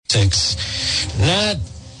Not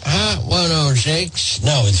Hot 106.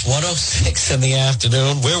 No, it's 106 in the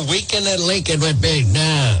afternoon. We're Weekend at Lincoln with Big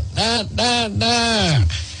Nah.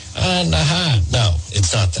 On the hot. No,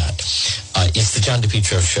 it's not that. It's the John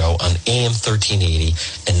DePietro Show on AM 1380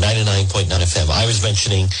 and 99.9 FM. I was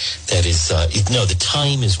mentioning that the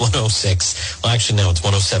time is 106. Well, actually, no, it's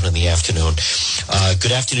 107 in the afternoon.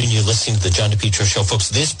 Good afternoon. You're listening to the John DePietro Show. Folks,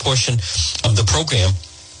 this portion of the program,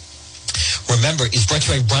 remember, is brought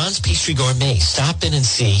to you by Ron's Pastry Gourmet. Stop in and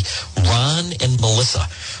see Ron and Melissa.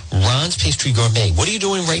 Ron's Pastry Gourmet. What are you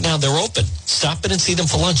doing right now? They're open. Stop in and see them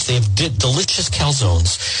for lunch. They have delicious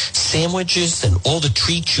calzones, sandwiches, and all the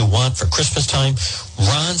treats you want for Christmas time.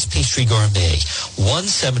 Ron's Pastry Gourmet,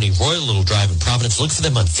 170 Royal Little Drive in Providence. Look for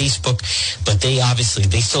them on Facebook. But they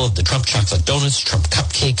still have the Trump chocolate donuts, Trump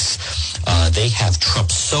cupcakes. They have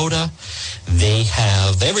Trump soda. They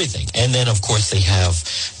have everything. And then, of course, they have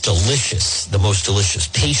the most delicious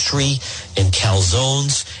pastry and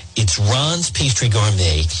calzones. It's Ron's Pastry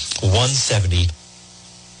Gourmet, 170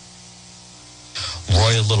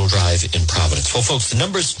 Royal Little Drive in Providence. Well, folks, the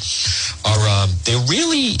numbers are, they're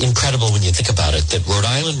really incredible when you think about it, that Rhode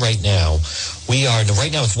Island right now,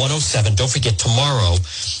 right now it's 107. Don't forget, tomorrow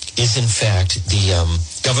is, in fact, the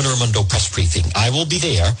Governor Raimondo press briefing. I will be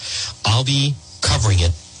there. I'll be covering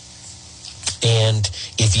it. And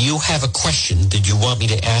if you have a question that you want me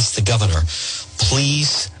to ask the governor,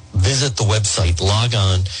 please visit the website. Log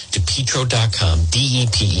on to petro.com,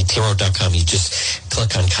 DEPETRO.com. You just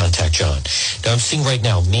click on Contact John. Now, I'm seeing right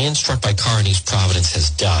now, man struck by car in East Providence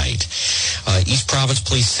has died. East Providence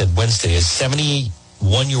Police said Wednesday, a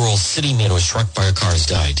 71-year-old city man who was struck by a car has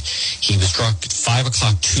died. He was struck at 5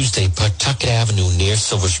 o'clock Tuesday, Pawtucket Avenue near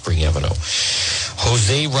Silver Spring Avenue.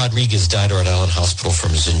 Jose Rodriguez died at Rhode Island Hospital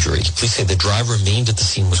from his injury. Police say the driver remained at the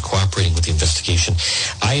scene, was cooperating with the investigation.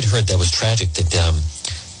 I had heard that was tragic, that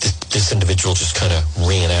this individual just kind of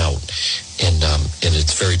ran out, and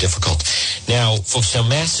it's very difficult. Now, folks,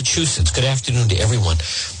 Massachusetts, good afternoon to everyone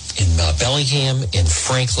in Bellingham, in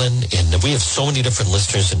Franklin, and we have so many different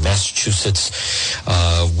listeners in Massachusetts,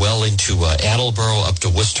 well into Attleboro, up to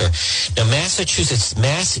Worcester. Now, Massachusetts,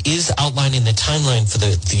 Mass is outlining the timeline for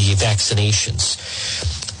the vaccinations.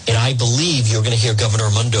 And I believe you're going to hear Governor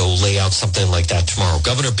Raimondo lay out something like that tomorrow.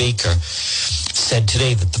 Governor Baker said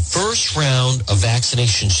today that the first round of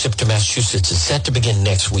vaccinations shipped to Massachusetts is set to begin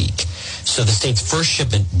next week. So the state's first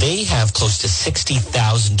shipment, they have close to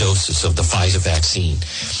 60,000 doses of the Pfizer vaccine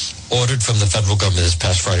ordered from the federal government this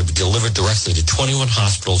past Friday, but delivered directly to 21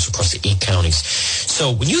 hospitals across the 8 counties.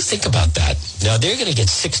 So when you think about that, now they're going to get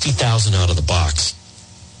 60,000 out of the box.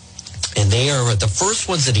 And they are the first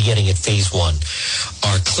ones that are getting at phase 1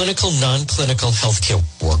 are clinical, non-clinical healthcare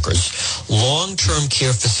workers, long-term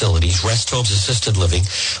care facilities, rest homes, assisted living,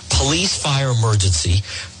 police, fire, emergency,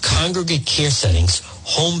 congregate care settings,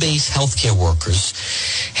 home-based healthcare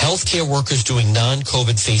workers doing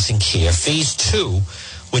non-COVID facing care. Phase 2,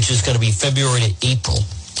 which is going to be February to April.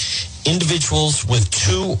 Individuals with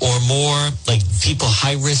 2 or more, like people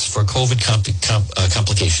high risk for COVID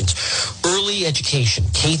complications. Early education,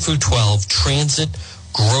 K through 12, transit,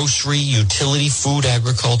 grocery, utility, food,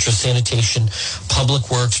 agriculture, sanitation, public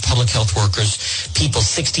works, public health workers, people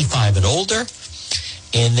 65 and older.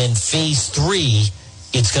 And then phase 3,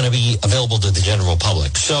 it's going to be available to the general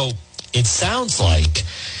public. So it sounds like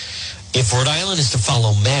if Rhode Island is to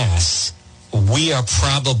follow Mass, we are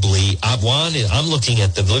probably, I'm looking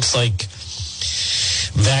at looks like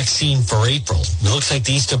vaccine for April. It looks like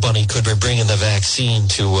the Easter Bunny could be bringing the vaccine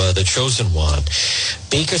to the chosen one.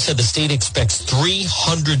 Baker said the state expects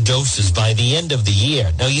 300 doses by the end of the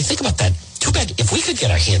year. Now, you think about that. Too bad if we could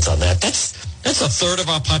get our hands on that. That's a third of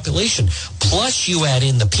our population. Plus, you add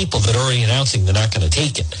in the people that are already announcing they're not going to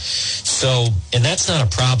take it. So, and that's not a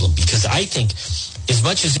problem, because I think as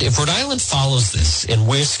much as if Rhode Island follows this and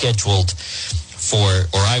we're scheduled for,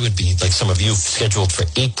 or I would be, like some of you, scheduled for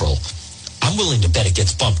April, I'm willing to bet it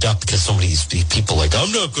gets bumped up because some of these people are like,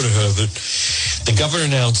 I'm not going to have it. The governor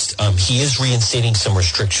announced he is reinstating some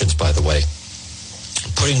restrictions, by the way,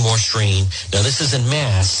 putting more strain. Now, this is in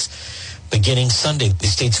Mass. Beginning Sunday, the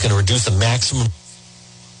state's going to reduce the maximum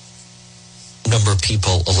number of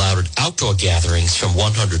people allowed at outdoor gatherings from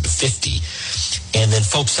 100 to 50. And then,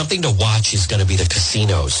 folks, something to watch is going to be the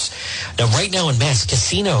casinos. Now, right now in Mass,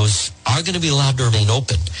 casinos are going to be allowed to remain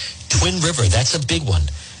open. Twin River, that's a big one.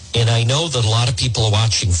 And I know that a lot of people are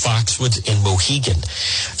watching Foxwoods and Mohegan.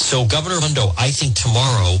 So Governor Raimondo, I think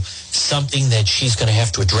tomorrow, something that she's going to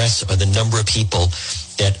have to address are the number of people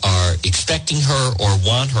that are expecting her or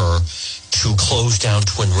want her to close down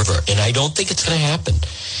Twin River. And I don't think it's going to happen.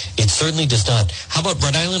 It certainly does not. How about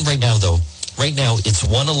Rhode Island right now, though? Right now, it's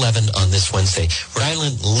 111 on this Wednesday. Rhode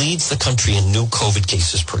Island leads the country in new COVID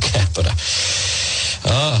cases per capita.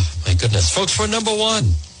 Oh, my goodness. Folks, we're number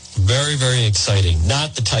one. Very, very exciting.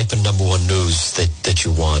 Not the type of number one news that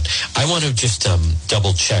you want. I want to just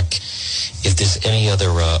double check if there's any other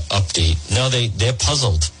update. No, they're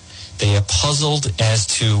puzzled. They are puzzled as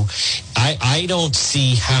to, I don't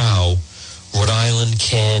see how Rhode Island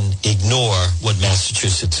can ignore what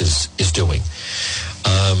Massachusetts is doing.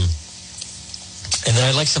 And then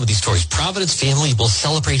I like some of these stories. Providence family will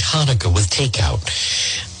celebrate Hanukkah with takeout.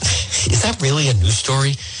 Is that really a news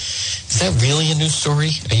story? Is that really a news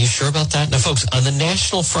story? Are you sure about that? Now, folks, on the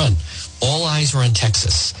national front, all eyes are on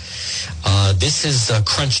Texas. This is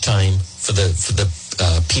crunch time for the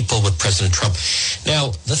people with President Trump.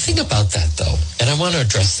 Now, the thing about that, though, and I want to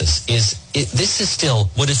address this, is this is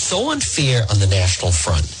still, what is so unfair on the national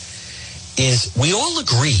front is we all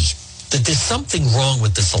agree that there's something wrong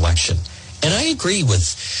with this election. And I agree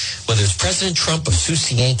with whether it's President Trump or Sue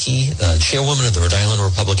Cienki, chairwoman of the Rhode Island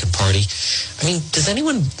Republican Party. I mean, does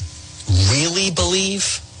anyone really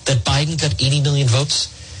believe that Biden got 80 million votes?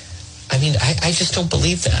 I mean, I just don't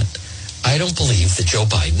believe that. I don't believe that Joe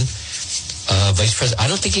Biden, Vice President, I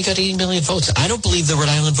don't think he got 80 million votes. I don't believe the Rhode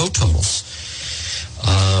Island vote totals.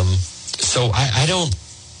 So I don't,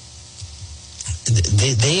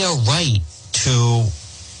 they are right to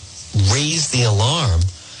raise the alarm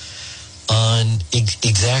on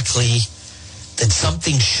exactly that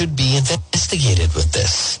something should be investigated with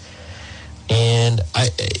this. And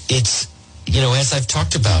it's, you know, as I've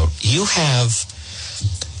talked about, you have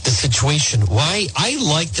the situation. Why I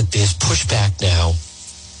like that there's pushback now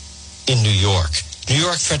in New York. New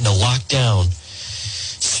York threatened to lock down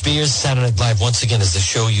Spears Saturday Night Live once again as the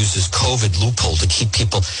show uses COVID loophole to keep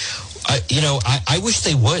people. I wish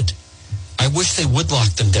they would. I wish they would lock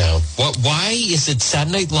them down. Why is it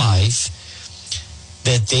Saturday Night Live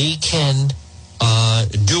that they can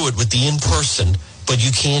do it with the in-person, but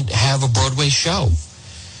you can't have a Broadway show?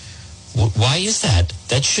 Why is that?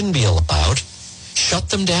 That shouldn't be allowed. Shut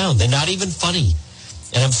them down. They're not even funny.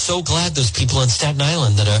 And I'm so glad those people on Staten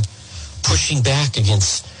Island that are pushing back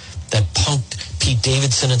against that punk Pete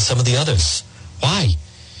Davidson and some of the others. Why?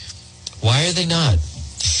 Why are they not?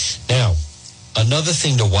 Now, another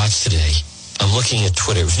thing to watch today, I'm looking at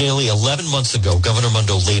Twitter. It was nearly 11 months ago, Governor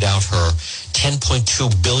Raimondo laid out her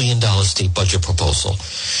 $10.2 billion state budget proposal.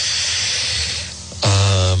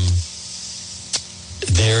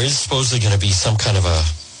 There is supposedly going to be some kind of a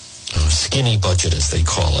skinny budget, as they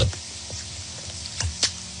call it.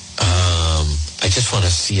 I just want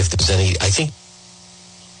to see if there's any. I think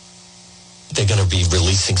they're going to be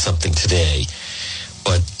releasing something today,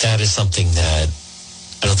 but that is something that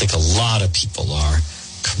I don't think a lot of people are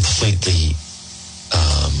completely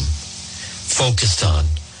focused on.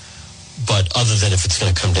 But other than if it's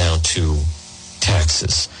going to come down to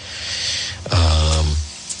taxes.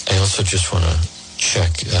 I also just want to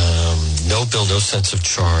check. No bill, no sense of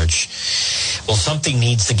charge. Well, something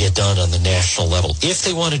needs to get done on the national level. If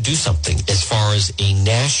they want to do something as far as a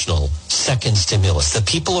national second stimulus that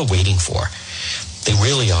people are waiting for. They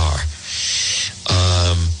really are.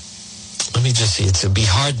 Let me just see. It'd be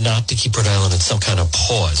hard not to keep Rhode Island in some kind of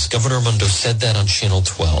pause. Governor Raimondo said that on Channel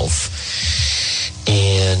 12.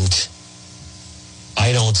 And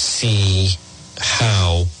I don't see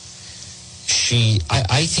how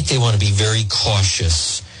I think they want to be very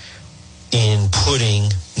cautious in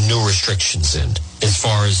putting new restrictions in as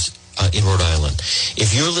far as in Rhode Island.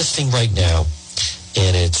 If you're listening right now,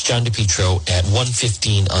 and it's John DePietro at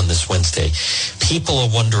 1:15 on this Wednesday, people are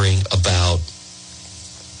wondering about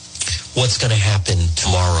what's going to happen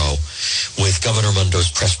tomorrow with Governor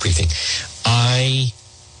Raimondo's press briefing.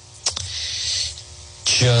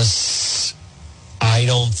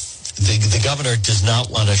 The governor does not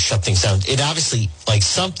want to shut things down. It obviously,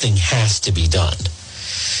 something has to be done.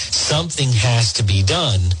 Something has to be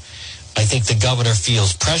done. I think the governor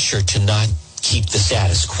feels pressure to not keep the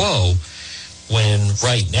status quo when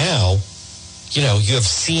right now, you have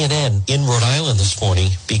CNN in Rhode Island this morning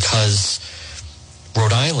because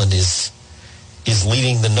Rhode Island is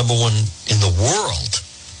leading the number one in the world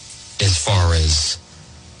as far as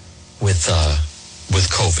with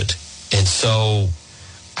COVID. And so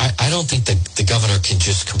I don't think the governor can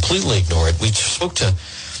just completely ignore it. We spoke to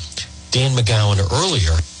Dan McGowan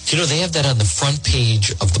earlier. They have that on the front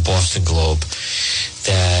page of the Boston Globe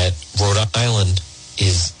that Rhode Island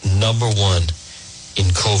is number one in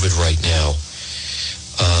COVID right now.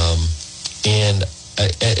 And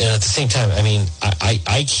at the same time,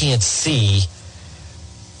 I can't see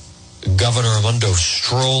Governor Raimondo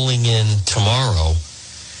strolling in tomorrow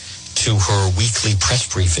to her weekly press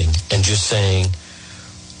briefing and just saying,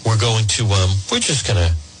 we're just going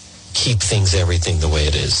to keep everything the way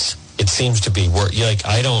it is. It seems to be Rhode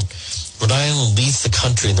Island leads the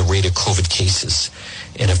country in the rate of COVID cases,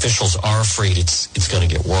 and officials are afraid it's going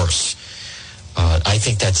to get worse. I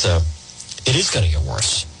think it is going to get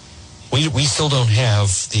worse. We still don't have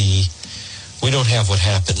what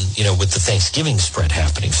happened, with the Thanksgiving spread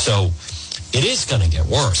happening. So it is going to get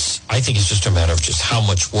worse. I think it's just a matter of just how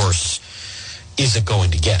much worse is it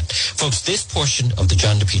going to get. Folks, this portion of the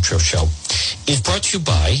John DePetro Show is brought to you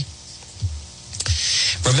by,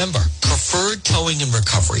 remember, Preferred Towing and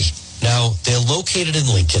Recovery. Now, they're located in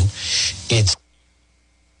Lincoln.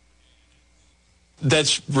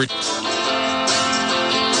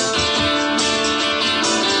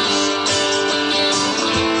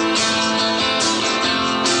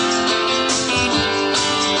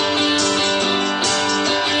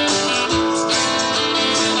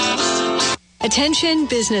 Attention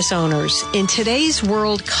business owners. In today's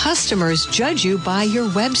world, customers judge you by your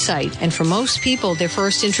website. And for most people, their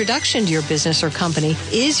first introduction to your business or company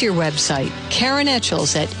is your website. Karen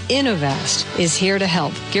Etchels at Innovast is here to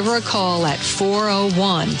help. Give her a call at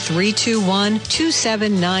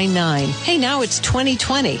 401-321-2799. Hey, now it's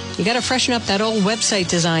 2020. You got to freshen up that old website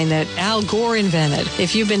design that Al Gore invented.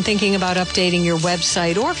 If you've been thinking about updating your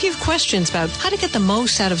website, or if you have questions about how to get the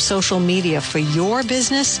most out of social media for your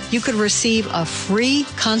business, you could receive a free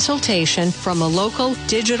consultation from a local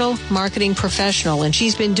digital marketing professional, and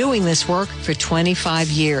she's been doing this work for 25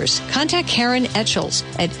 years. Contact Karen Etchels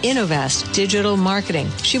at Innovast Digital Marketing.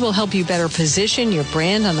 She will help you better position your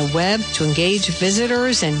brand on the web to engage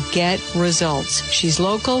visitors and get results. She's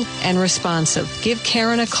local and responsive. Give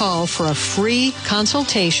Karen a call for a free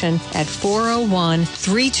consultation at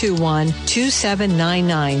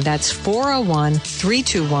 401-321-2799. That's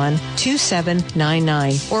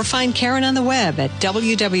 401-321-2799. Or find Karen on the web at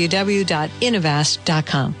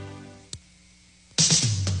www.innovast.com.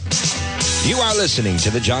 You are listening to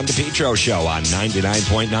the John DePetro Show on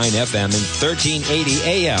 99.9 FM and 1380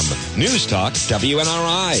 AM. News Talk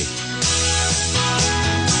WNRI.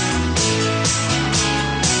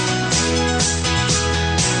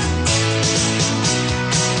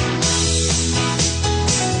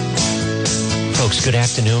 Folks, good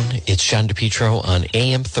afternoon. It's John DePetro on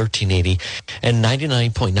AM 1380 and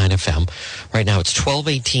 99.9 FM. Right now it's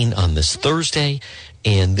 12:18 on this Thursday,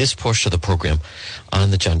 and this portion of the program on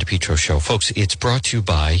the John DePetro Show. Folks, it's brought to you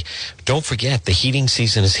by, don't forget, the heating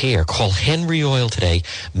season is here. Call Henry Oil today.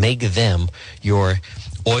 Make them your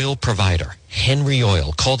oil provider. Henry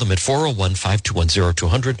Oil. Call them at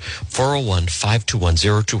 401-521-0200,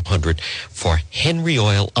 401-521-0200 for Henry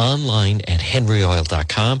Oil, online at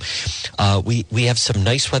henryoil.com. We have some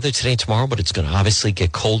nice weather today and tomorrow, but it's going to obviously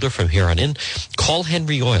get colder from here on in. Call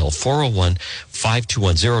Henry Oil,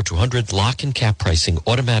 401-521-0200, lock and cap pricing,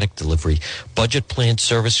 automatic delivery, budget plan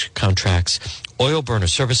service contracts, oil burner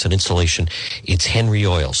service and installation. It's Henry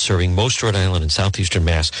Oil, serving most Rhode Island and southeastern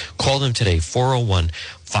Mass. Call them today,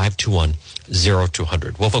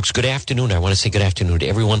 401-521-0200. Well, folks, good afternoon. I want to say good afternoon to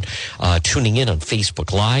everyone tuning in on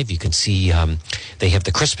Facebook Live. You can see they have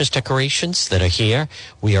the Christmas decorations that are here.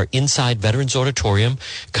 We are inside Veterans Auditorium.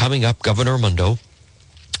 Coming up, Governor Raimondo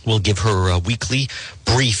will give her weekly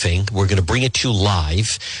briefing. We're going to bring it to you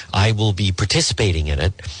live. I will be participating in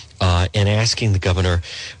it. And asking the governor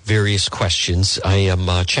various questions. I am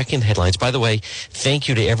checking headlines. By the way, thank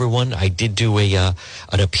you to everyone. I did do an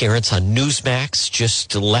appearance on Newsmax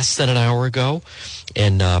just less than an hour ago.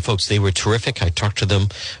 And folks, they were terrific. I talked to them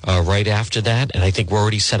right after that. And I think we're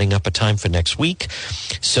already setting up a time for next week.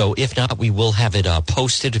 So if not, we will have it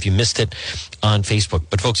posted if you missed it on Facebook.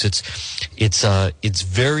 But folks, it's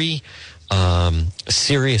very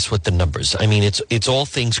serious with the numbers. I mean, it's all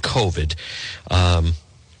things COVID.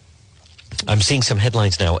 I'm seeing some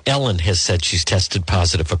headlines now. Ellen has said she's tested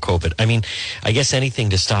positive for COVID. I mean, I guess anything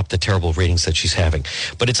to stop the terrible ratings that she's having.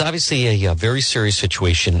 But it's obviously a very serious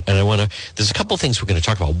situation. And there's a couple of things we're going to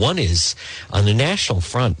talk about. One is, on the national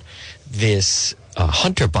front, this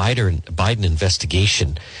Hunter Biden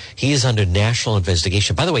investigation. He is under national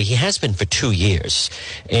investigation. By the way, he has been for 2 years.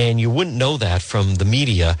 And you wouldn't know that from the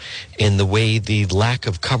media and the way the lack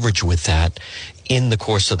of coverage with that in the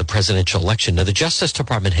course of the presidential election. Now, the Justice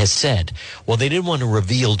Department has said, well, they didn't want to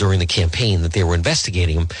reveal during the campaign that they were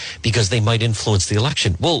investigating him because they might influence the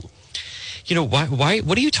election. Well, you know, why?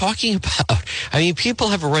 What are you talking about? I mean, people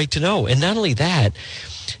have a right to know. And not only that,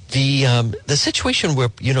 the situation where,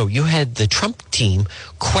 you had the Trump team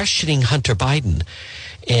questioning Hunter Biden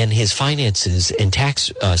and his finances and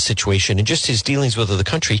tax situation and just his dealings with the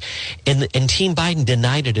country. And Team Biden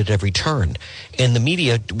denied it at every turn. And the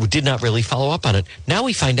media did not really follow up on it. Now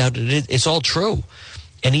we find out it's all true.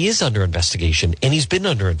 And he is under investigation. And he's been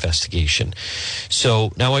under investigation.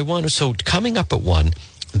 So now coming up at 1,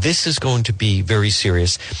 this is going to be very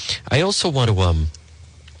serious. I also want to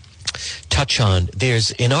touch on,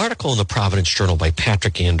 there's an article in the Providence Journal by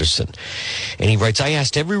Patrick Anderson, and he writes, I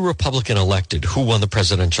asked every Republican elected who won the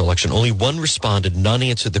presidential election. Only one responded. None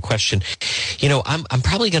answered the question. I'm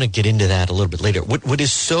probably going to get into that a little bit later. What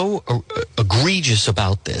is so egregious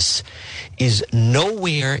about this is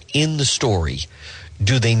nowhere in the story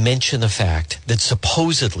do they mention the fact that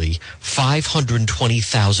supposedly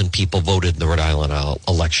 520,000 people voted in the Rhode Island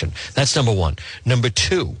election. That's number one. Number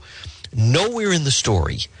two, nowhere in the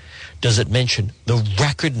story does it mention the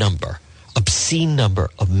record number, obscene number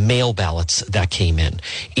of mail ballots that came in.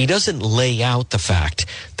 He doesn't lay out the fact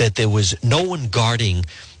that there was no one guarding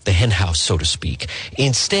the hen house, so to speak.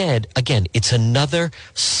 Instead, again, it's another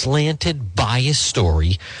slanted, biased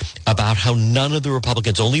story about how none of the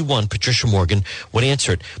Republicans, only one, Patricia Morgan, would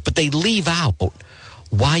answer it. But they leave out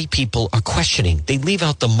why people are questioning. They leave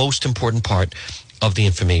out the most important part of the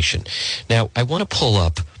information. Now, I want to pull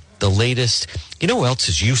up the latest. You know who else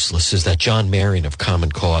is useless is that John Marion of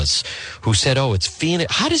Common Cause, who said, it's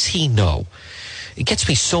Phoenix. How does he know? It gets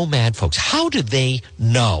me so mad, folks. How do they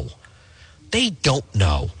know? They don't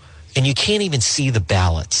know. And you can't even see the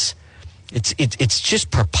ballots. It's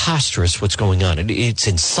just preposterous what's going on. It's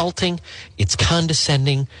insulting. It's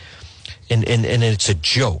condescending. And it's a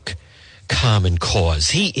joke. Common Cause.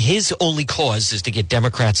 His only cause is to get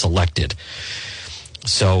Democrats elected.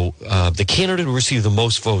 So the candidate who received the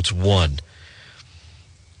most votes won.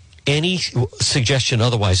 Any suggestion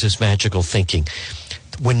otherwise is magical thinking.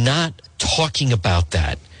 We're not talking about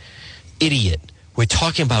that. Idiot. We're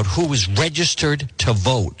talking about who was registered to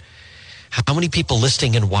vote. How many people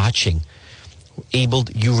listening and watching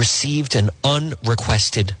you received an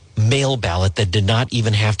unrequested mail ballot that did not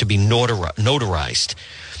even have to be notarized?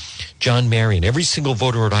 John Marion, every single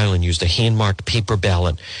voter in Rhode Island used a hand-marked paper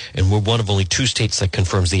ballot, and we're one of only 2 states that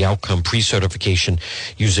confirms the outcome pre-certification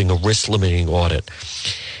using a risk-limiting audit.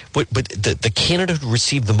 But the candidate who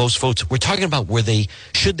received the most votes, we're talking about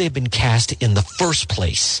should they have been cast in the first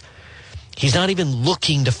place. He's not even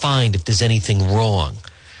looking to find if there's anything wrong.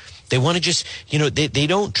 They want to just, they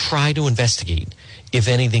don't try to investigate if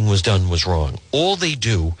anything was wrong. All they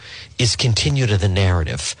do is continue to the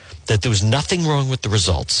narrative that there was nothing wrong with the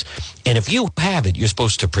results. And if you have it, you're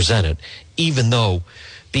supposed to present it, even though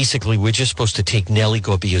basically we're just supposed to take Nellie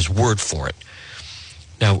Gorbia's word for it.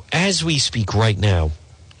 Now, as we speak right now,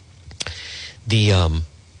 the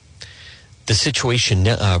situation,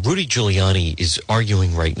 Rudy Giuliani is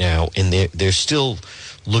arguing right now, and they're still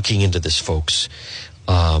looking into this, folks,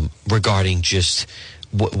 regarding just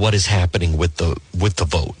what is happening with the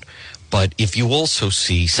vote. But if you also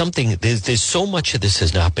see something, there's so much of this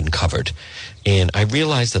has not been covered, and I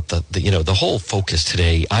realize that the whole focus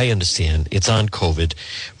today, I understand, it's on COVID.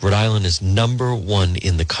 Rhode Island is number one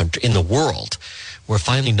in the country, in the world. We're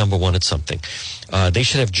finally number one at something. They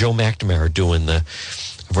should have Joe McNamara doing the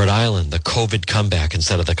Rhode Island, the COVID comeback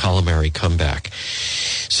instead of the calamari comeback.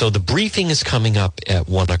 So the briefing is coming up at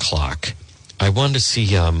 1:00. I want to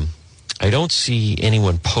see. I don't see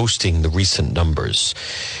anyone posting the recent numbers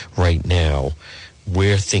right now,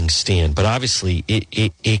 where things stand. But obviously,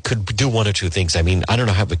 it could do one or two things. I mean, I don't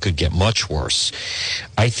know how it could get much worse.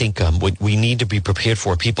 I think what we need to be prepared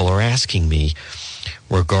for, people are asking me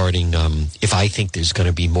regarding if I think there's going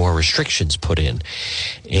to be more restrictions put in.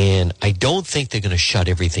 And I don't think they're going to shut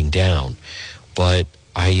everything down. But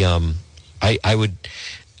I would...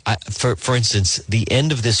 For instance, the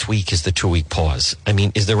end of this week is the 2-week pause. I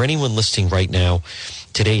mean, is there anyone listening right now?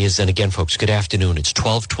 Today is, and again, folks, good afternoon. It's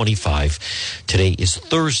 12:25. Today is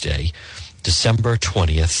Thursday, December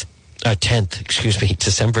 10th,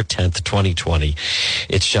 2020.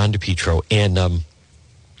 It's John DePietro. And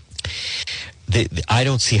I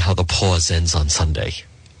don't see how the pause ends on Sunday.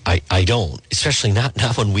 I don't, especially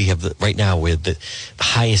not when we have right now we're the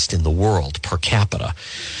highest in the world per capita,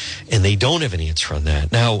 and they don't have an answer on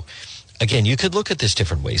that. Now, again, you could look at this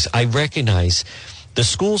different ways. I recognize the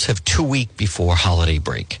schools have 2 weeks before holiday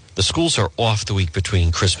break. The schools are off the week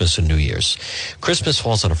between Christmas and New Year's. Christmas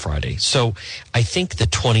falls on a Friday, so I think the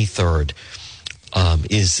 23rd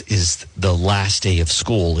is the last day of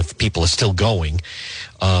school if people are still going.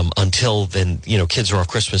 Until then, kids are off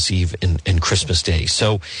Christmas Eve and Christmas Day.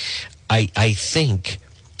 So I think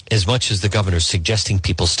as much as the governor's suggesting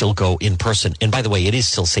people still go in person, and by the way, it is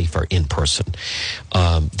still safer in person,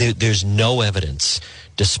 there's no evidence,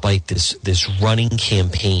 despite this running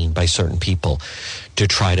campaign by certain people to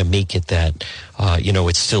try to make it that,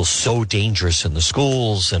 it's still so dangerous in the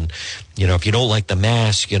schools. And, if you don't like the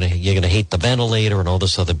mask, you're gonna hate the ventilator and all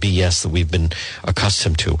this other BS that we've been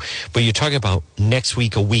accustomed to. But you're talking about next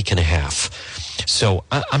week, a week and a half. So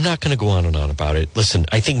I'm not going to go on and on about it. Listen,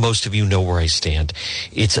 I think most of you know where I stand.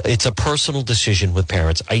 It's a personal decision with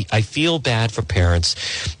parents. I feel bad for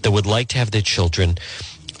parents that would like to have their children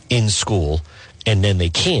in school and then they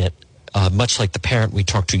can't, much like the parent we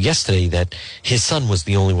talked to yesterday that his son was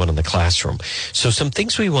the only one in the classroom. So some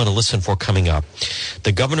things we want to listen for coming up.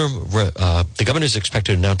 The governor's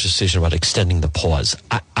expected to announce a decision about extending the pause.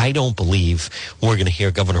 I don't believe we're going to hear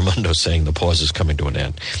Governor Raimondo saying the pause is coming to an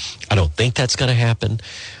end. I don't think that's going to happen.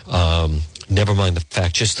 Never mind the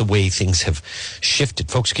fact, just the way things have shifted.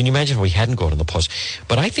 Folks, can you imagine if we hadn't gone on the pause?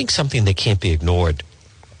 But I think something that can't be ignored,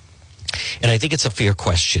 and I think it's a fair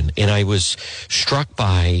question, and I was struck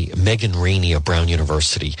by Megan Rainey of Brown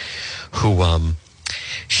University, who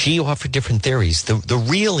she offered different theories. The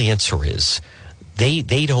real answer is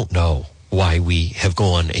they don't know why we have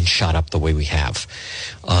gone and shot up the way we have.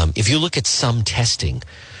 If you look at some testing,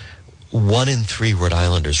 1 in 3 Rhode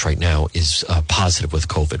Islanders right now is positive with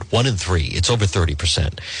COVID. 1 in 3. It's over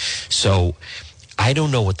 30%. So I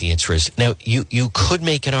don't know what the answer is. Now, you could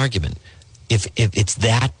make an argument. If it's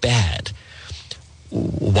that bad,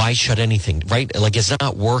 why shut anything, right? Like, it's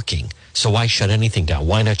not working, so why shut anything down?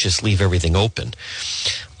 Why not just leave everything open?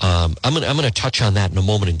 I'm going to touch on that in a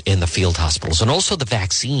moment in the field hospitals. And also the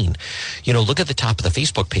vaccine. Look at the top of the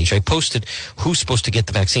Facebook page. I posted who's supposed to get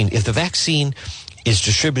the vaccine. If the vaccine is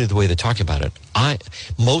distributed the way they're talking about it,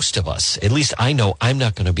 most of us, at least I know, I'm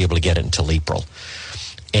not going to be able to get it until April.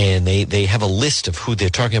 And they have a list of who they're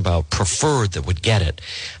talking about preferred that would get it.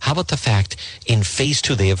 How about the fact in phase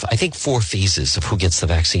 2, they have, I think, 4 phases of who gets the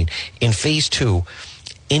vaccine. In phase 2,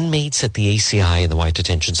 inmates at the ACI and the Wyatt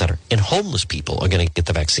Detention Center and homeless people are going to get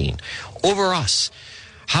the vaccine over us.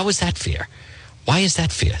 How is that fair? Why is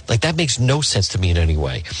that fair? Like, that makes no sense to me in any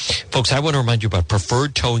way. Folks, I want to remind you about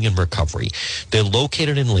Preferred Towing and Recovery. They're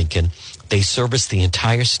located in Lincoln. They service the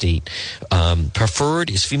entire state. Preferred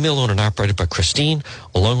is female-owned and operated by Christine,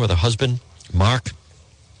 along with her husband, Mark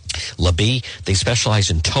LaBie. They specialize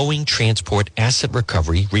in towing, transport, asset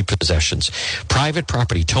recovery, repossessions, private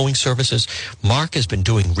property towing services. Mark has been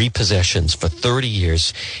doing repossessions for 30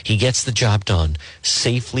 years. He gets the job done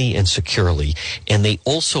safely and securely. And they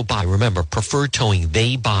also buy, remember, Preferred Towing,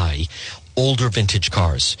 they buy older vintage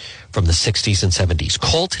cars from the 60s and 70s.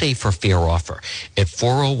 Call today for a fair offer at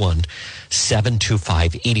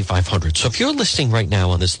 401-725-8500. So if you're listening right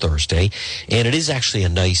now on this Thursday, and it is actually a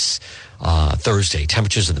nice Thursday,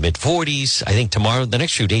 temperatures in the mid-40s. I think tomorrow, the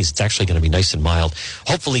next few days, it's actually going to be nice and mild.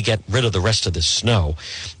 Hopefully get rid of the rest of the snow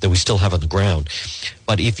that we still have on the ground.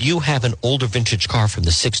 But if you have an older vintage car from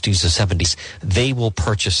the 60s or 70s, they will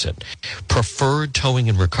purchase it. Preferred Towing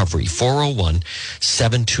and Recovery,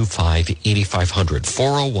 401-725-8500,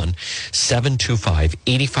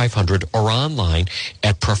 401-725-8500, or online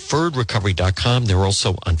at preferredrecovery.com. They're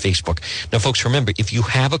also on Facebook. Now, folks, remember, if you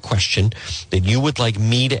have a question that you would like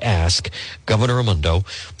me to ask Governor Raimondo,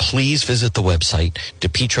 please visit the website,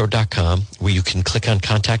 DePietro.com, where you can click on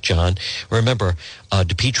Contact John. Remember,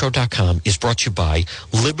 DePietro.com is brought to you by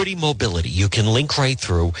Liberty Mobility. You can link right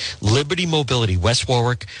through Liberty Mobility, West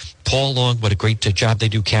Warwick. Paul Long, what a great job they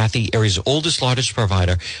do. Kathy, area's oldest, largest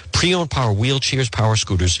provider. Pre-owned power wheelchairs, power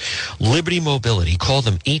scooters. Liberty Mobility. Call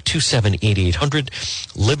them 827-8800.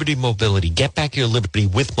 Liberty Mobility. Get back your liberty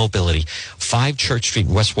with mobility. 5 Church Street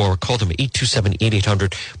in West Warwick. Call them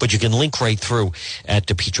 827-8800. But you can link right through at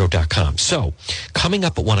DePietro.com. So, coming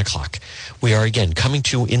up at 1 o'clock, we are again coming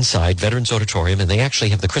to inside Veterans Auditorium, and they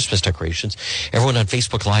actually have the Christmas decorations. Everyone on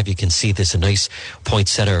Facebook Live, you can see there's a nice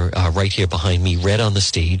poinsettia right here behind me, red on the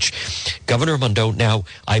stage. Governor Raimondo, now,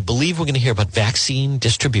 I believe we're going to hear about vaccine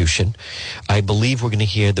distribution. I believe we're going to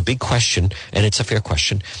hear the big question, and it's a fair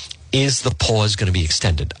question, is the pause going to be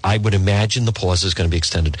extended? I would imagine the pause is going to be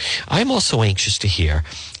extended. I'm also anxious to hear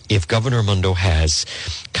if Governor Raimondo has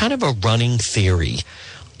kind of a running theory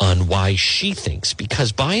on why she thinks,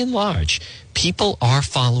 because by and large, people are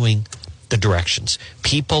following the directions.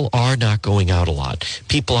 People are not going out a lot.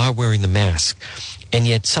 People are wearing the mask. And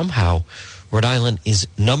yet somehow Rhode Island is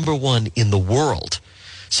number 1 in the world.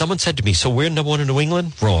 Someone said to me, so we're number 1 in New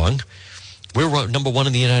England? Wrong. We're number 1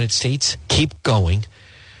 in the United States? Keep going.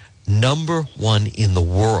 Number 1 in the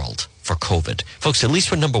world for for COVID. Folks, at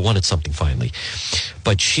least we're number one at something finally.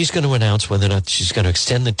 But she's going to announce whether or not she's going to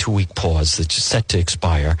extend the 2-week pause that's set to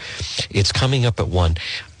expire. It's coming up at 1.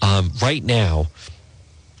 Right now,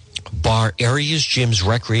 bar areas, gyms,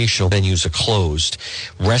 recreational venues are closed.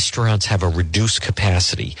 Restaurants have a reduced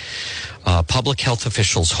capacity. Public health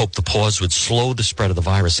officials hope the pause would slow the spread of the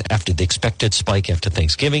virus after the expected spike after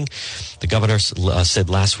Thanksgiving. The governor said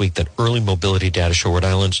last week that early mobility data show Rhode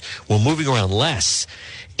Islanders were moving around less,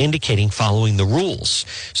 indicating following the rules.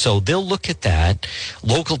 So they'll look at that.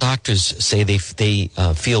 Local doctors say they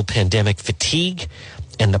feel pandemic fatigue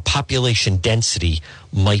and the population density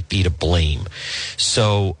might be to blame.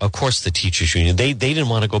 So, of course, the teachers union, they didn't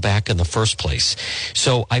want to go back in the first place.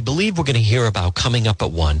 So I believe we're going to hear about coming up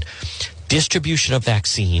at 1, distribution of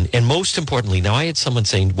vaccine, and most importantly, now I had someone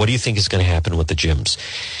saying, what do you think is going to happen with the gyms?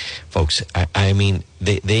 Folks, I mean,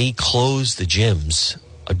 they closed the gyms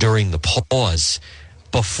during the pause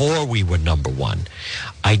before we were number one.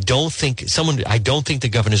 I don't think the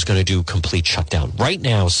governor's going to do complete shutdown. Right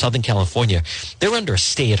now, Southern California, they're under a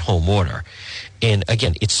stay-at-home order. And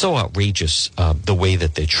again, it's so outrageous the way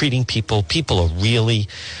that they're treating people. People are really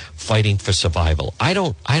fighting for survival. I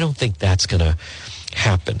don't think that's going to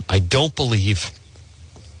happen. I don't believe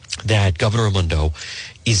that Governor Raimondo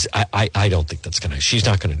is. I don't think that's going to. She's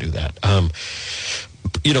not going to do that.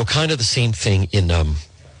 Kind of the same thing in.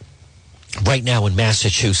 Right now in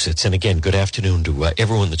Massachusetts, and again, good afternoon to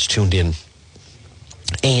everyone that's tuned in.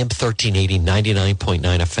 AM 1380, 99.9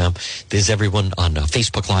 FM. There's everyone on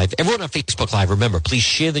Facebook Live. Everyone on Facebook Live, remember, please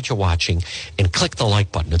share that you're watching and click the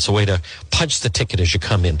like button. It's a way to punch the ticket as you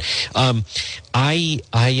come in.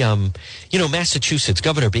 Massachusetts,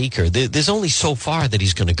 Governor Baker, there's only so far that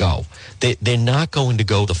he's going to go. They're not going to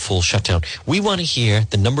go the full shutdown. We want to hear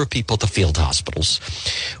the number of people at the field hospitals.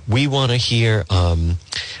 We want to hear,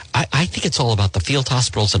 I think it's all about the field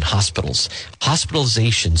hospitals and hospitals.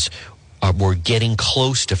 Hospitalizations we're getting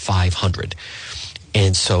close to 500.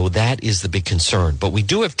 And so that is the big concern. But we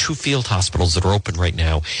do have 2 field hospitals that are open right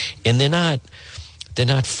now, and they're not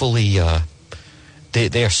fully,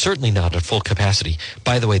 they are certainly not at full capacity.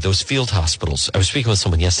 By the way, those field hospitals, I was speaking with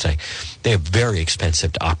someone yesterday, they're very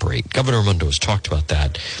expensive to operate. Governor Raimondo has talked about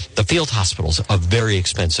that. The field hospitals are very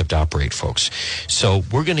expensive to operate, folks. So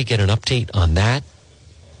we're going to get an update on that.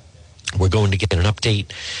 We're going to get an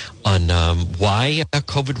update on why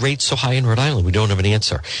COVID rate's so high in Rhode Island. We don't have an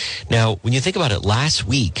answer. Now, when you think about it, last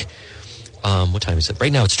week, what time is it?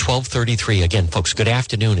 Right now, it's 12:33. Again, folks, good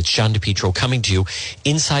afternoon. It's John DePietro coming to you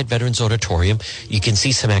inside Veterans Auditorium. You can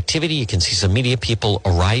see some activity. You can see some media people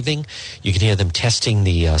arriving. You can hear them testing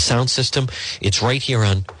the sound system. It's right here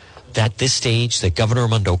on this stage that Governor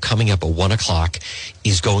Raimondo, coming up at 1 o'clock,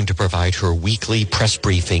 is going to provide her weekly press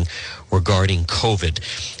briefing regarding COVID.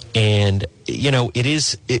 And,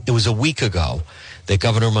 it was a week ago that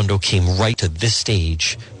Governor Raimondo came right to this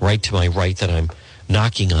stage, right to my right that I'm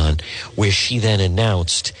knocking on, where she then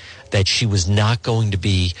announced that she was not going to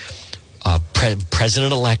be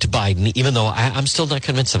President-elect Biden, even though I'm still not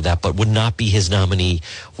convinced of that, but would not be his nominee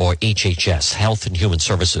for HHS, Health and Human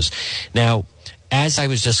Services. Now, as I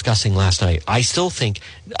was discussing last night, I still think,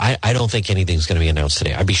 I don't think anything's going to be announced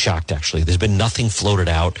today. I'd be shocked, actually. There's been nothing floated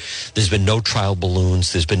out. There's been no trial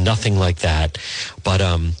balloons. There's been nothing like that. But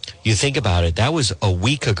you think about it, that was a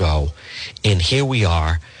week ago, and here we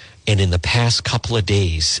are, and in the past couple of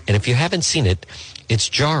days, and if you haven't seen it, it's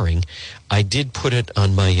jarring. I did put it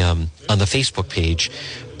on my on the Facebook page,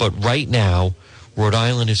 but right now, Rhode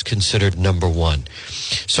Island is considered number one.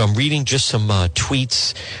 So I'm reading just some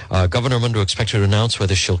tweets. Governor Raimondo expected to announce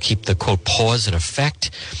whether she'll keep the, quote, pause in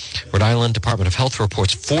effect. Rhode Island Department of Health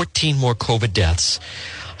reports 14 more COVID deaths.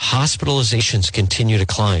 Hospitalizations continue to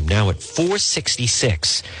climb, now at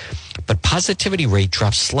 466. But positivity rate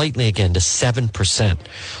drops slightly again to 7%.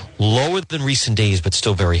 Lower than recent days, but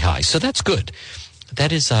still very high. So that's good.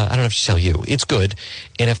 That is, I don't have to tell you, it's good.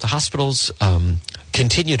 And if the hospitals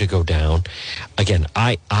continue to go down, again,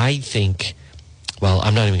 I think, well,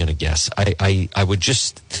 I'm not even going to guess. I would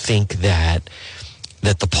just think that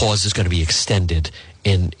the pause is going to be extended.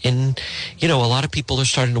 And a lot of people are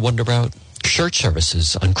starting to wonder about church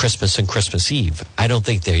services on Christmas and Christmas Eve. I don't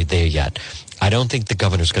think they're there yet. I don't think the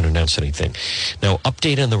governor's going to announce anything. Now,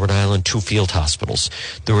 update on the Rhode Island 2 field hospitals.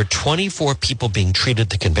 There were 24 people being treated at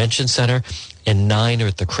the convention center, and 9 are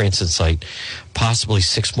at the Cranston site, possibly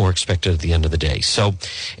 6 more expected at the end of the day. So,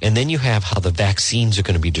 and then you have how the vaccines are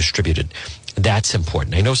going to be distributed. That's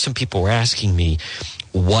important. I know some people were asking me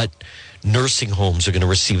what nursing homes are going to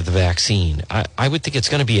receive the vaccine. I would think it's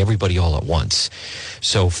going to be everybody all at once.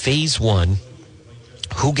 So phase 1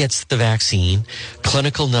 who gets the vaccine,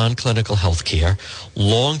 clinical, non-clinical health care,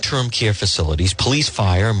 long-term care facilities, police,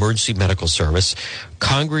 fire, emergency medical service,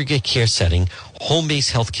 congregate care setting,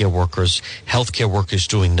 home-based healthcare workers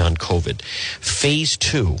doing non-COVID. Phase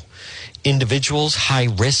 2, individuals, high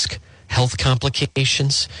risk, health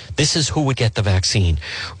complications. This is who would get the vaccine.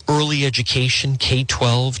 Early education,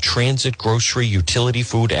 K-12, transit, grocery, utility,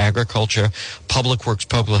 food, agriculture, public works,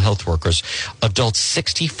 public health workers, adults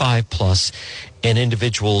 65 plus, and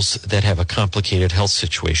individuals that have a complicated health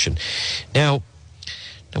situation. Now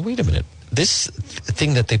wait a minute. This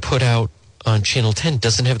thing that they put out on Channel 10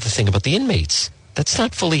 doesn't have the thing about the inmates. That's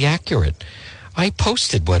not fully accurate. I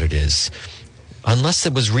posted what it is, unless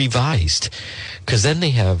it was revised, because then they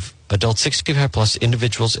have adults 65 plus,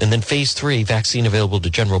 individuals, and then phase 3, vaccine available to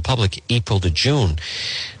general public, April to June.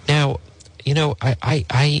 Now,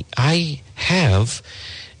 I have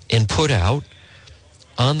and put out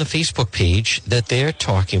on the Facebook page that they're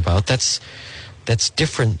talking about. That's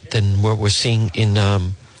different than what we're seeing in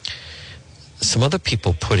some other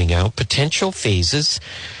people putting out potential phases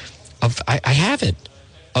of. I have it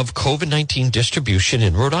of COVID-19 distribution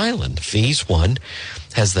in Rhode Island. Phase 1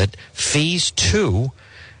 has that. Phase 2.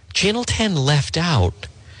 Channel 10 left out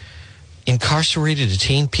incarcerated,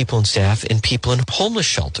 detained people and staff and people in homeless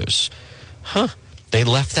shelters. They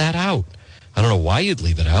left that out. I don't know why you'd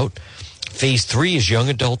leave it out. Phase 3 is young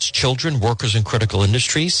adults, children, workers in critical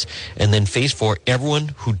industries. And then phase 4, everyone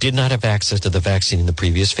who did not have access to the vaccine in the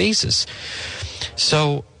previous phases.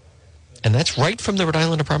 So, and that's right from the Rhode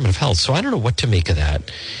Island Department of Health. So I don't know what to make of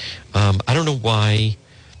that. I don't know why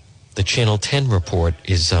the Channel 10 report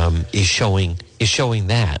is showing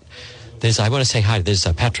that. I want to say hi. There's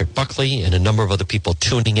Patrick Buckley and a number of other people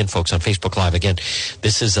tuning in, folks, on Facebook Live. Again,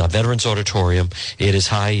 this is Veterans Auditorium. It is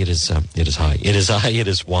high. It is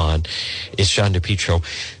Juan. It's John DePietro.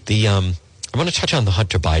 I want to touch on the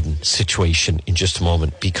Hunter Biden situation in just a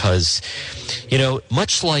moment because,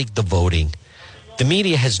 much like the voting, the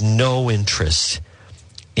media has no interest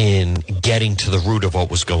in getting to the root of what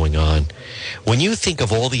was going on. When you think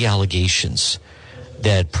of all the allegations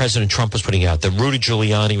that President Trump was putting out, that Rudy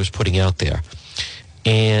Giuliani was putting out there,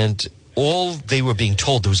 and all they were being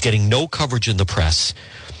told, there was getting no coverage in the press,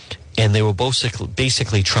 and they were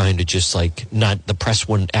basically trying to just the press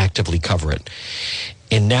wouldn't actively cover it.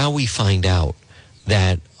 And now we find out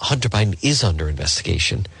that Hunter Biden is under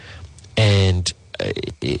investigation. And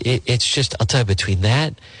it's just, I'll tell you, between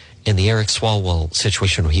that and the Eric Swalwell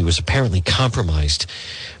situation where he was apparently compromised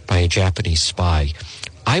by a Japanese spy,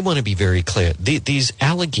 I want to be very clear. These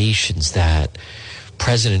allegations that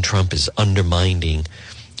President Trump is undermining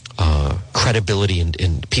credibility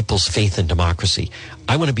and people's faith in democracy,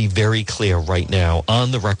 I want to be very clear right now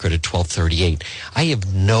on the record at 12:38. I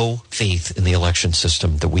have no faith in the election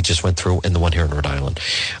system that we just went through and the one here in Rhode Island.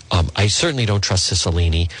 I certainly don't trust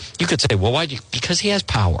Cicilline. You could say, well, why? Because he has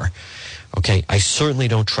power. Okay, I certainly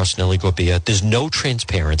don't trust Nellie Gorbea. There's no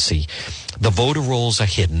transparency. The voter rolls are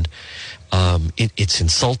hidden. It's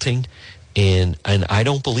insulting, and I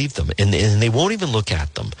don't believe them. And they won't even look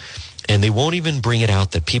at them. And they won't even bring it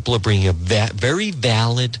out that people are bringing up very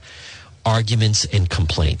valid arguments and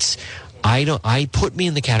complaints. I put me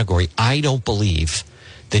in the category, I don't believe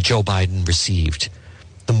that Joe Biden received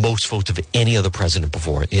the most votes of any other president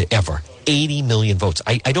before, ever. 80 million votes.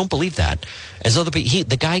 I don't believe that. As other people,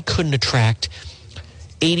 the guy couldn't attract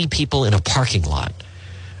 80 people in a parking lot,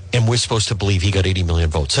 and we're supposed to believe he got 80 million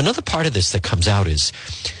votes. Another part of this that comes out is,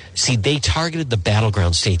 see, they targeted the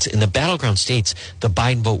battleground states. In the battleground states, the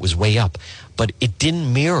Biden vote was way up, but it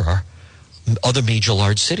didn't mirror other major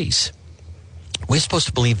large cities. We're supposed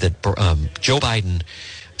to believe that Joe Biden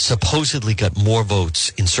supposedly got more votes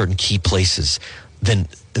in certain key places than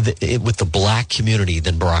with the black community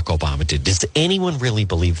than Barack Obama did. Does anyone really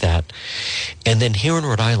believe that? And then here in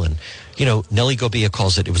Rhode Island, Nellie Gorbea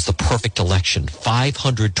calls it was the perfect election.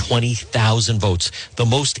 520,000 votes, the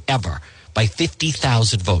most ever, by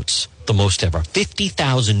 50,000 votes, the most ever.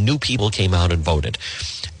 50,000 new people came out and voted.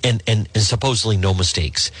 And supposedly no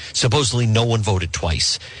mistakes. Supposedly no one voted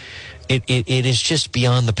twice. It is just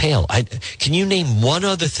beyond the pale. Can you name one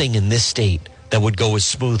other thing in this state that would go as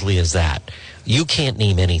smoothly as that? You can't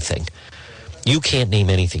name anything. You can't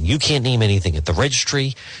name anything. You can't name anything at the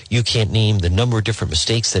registry. You can't name the number of different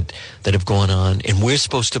mistakes that have gone on. And we're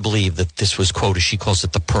supposed to believe that this was, quote, as she calls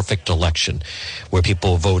it, the perfect election, where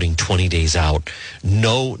people are voting 20 days out.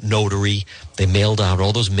 No notary. They mailed out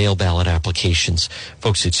all those mail ballot applications.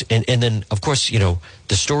 Folks, and then, of course, the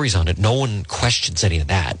stories on it, no one questions any of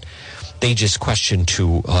that. They just question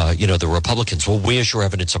to, the Republicans, well, where's your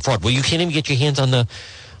evidence of fraud? Well, you can't even get your hands on the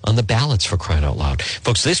on the ballots, for crying out loud.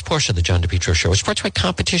 Folks, this portion of the John DePetro Show is brought to you by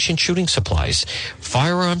Competition Shooting Supplies.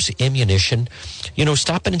 Firearms, ammunition.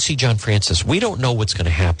 Stop in and see John Francis. We don't know what's going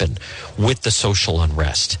to happen with the social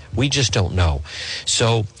unrest. We just don't know.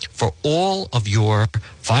 So for all of your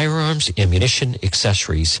firearms, ammunition,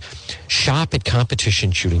 accessories, shop at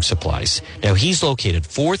Competition Shooting Supplies. Now, he's located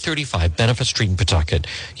 435 Benefit Street in Pawtucket.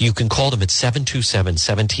 You can call them at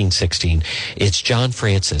 727-1716. It's John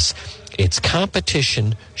Francis. It's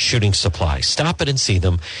Competition Shooting Supplies. Stop it and see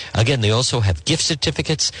them. Again, they also have gift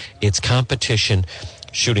certificates. It's Competition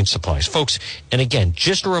Shooting Supplies. Folks, and again,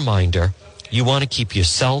 just a reminder, you want to keep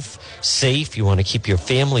yourself safe. You want to keep your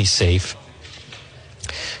family safe.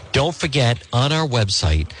 Don't forget, on our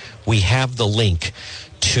website, we have the link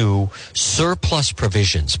to Surplus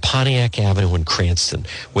Provisions, Pontiac Avenue in Cranston,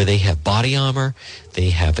 where they have body armor, they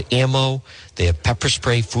have ammo, they have pepper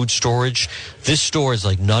spray, food storage. This store is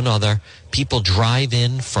like none other. People drive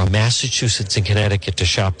in from Massachusetts and Connecticut to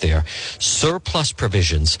shop there. Surplus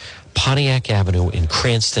Provisions, Pontiac Avenue in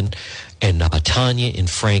Cranston, and Tanya and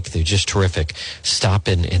Frank. They're just terrific. Stop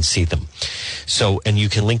in and see them. So, and you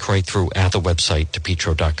can link right through at the website,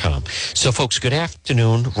 depetro.com. So, folks, good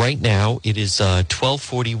afternoon. Right now, it is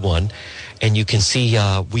 12:41, and you can see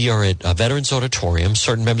we are at Veterans Auditorium.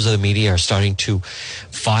 Certain members of the media are starting to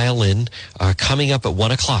file in. Coming up at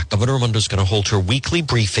 1 o'clock, Governor Raimondo is going to hold her weekly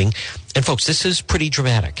briefing. And, folks, this is pretty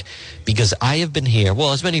dramatic because I have been here,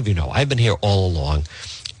 well, as many of you know, I've been here all along,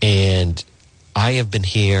 and I have been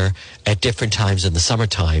here at different times in the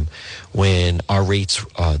summertime when our rates,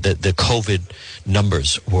 the COVID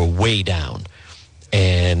numbers were way down.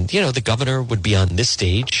 And, the governor would be on this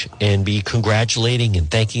stage and be congratulating and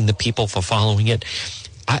thanking the people for following it.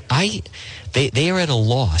 They are at a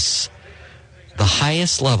loss. The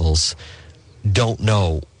highest levels don't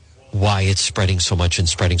know why it's spreading so much in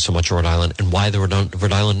Rhode Island and why the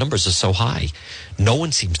Rhode Island numbers are so high. No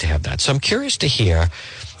one seems to have that. So I'm curious to hear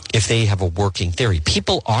if they have a working theory.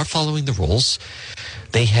 People are following the rules.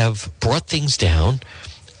 They have brought things down.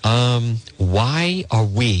 Why are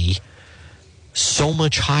we so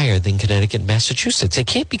much higher than Connecticut and Massachusetts? It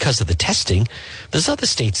can't be because of the testing. There's other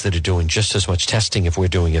states that are doing just as much testing, if we're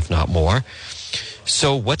doing, if not more.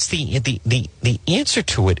 So what's the answer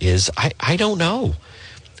to it is, I don't know.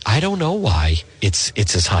 I don't know why it's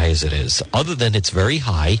as high as it is, other than it's very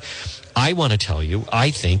high. I want to tell you,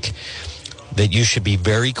 I think that you should be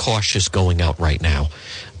very cautious going out right now.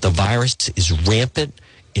 The virus is rampant.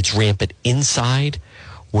 It's rampant inside.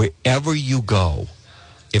 Wherever you go,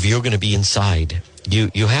 if you're going to be inside,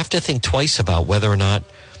 you have to think twice about whether or not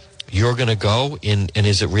you're going to go and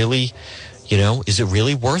is it really, is it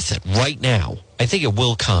really worth it right now? I think it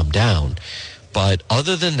will calm down. But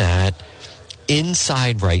other than that,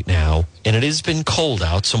 inside right now, and it has been cold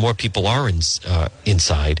out, so more people are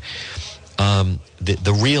inside.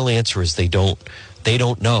 The real answer is they don't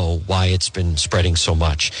know why it's been spreading so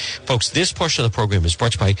much. Folks, this portion of the program is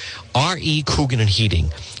brought to you by R.E. Coogan and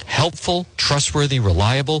Heating. Helpful, trustworthy,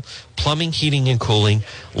 reliable plumbing, heating, and cooling.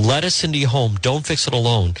 Let us into your home. Don't fix it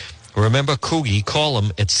alone. Remember Coogie, call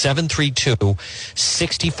them at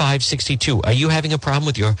 732-6562. Are you having a problem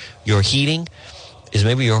with your heating? Is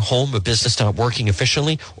maybe your home or business not working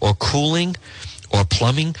efficiently, or cooling or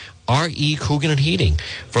plumbing? R.E. Coogan and Heating.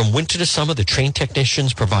 From winter to summer, the trained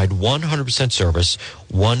technicians provide 100% service,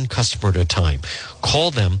 one customer at a time.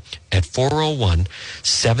 Call them at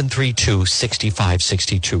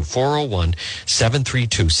 401-732-6562.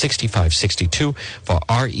 401-732-6562 for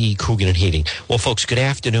R.E. Coogan and Heating. Well, folks, good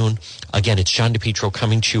afternoon. Again, it's John DePetro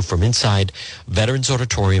coming to you from inside Veterans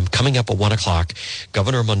Auditorium. Coming up at 1 o'clock,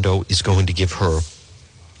 Governor Raimondo is going to give her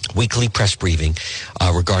weekly press briefing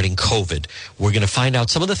regarding COVID. We're going to find out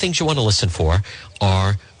some of the things you want to listen for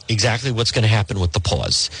are exactly what's going to happen with the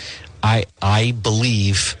pause. I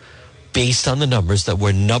believe, based on the numbers, that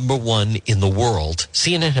we're number one in the world.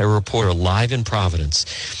 CNN had a reporter live in Providence,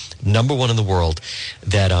 number one in the world,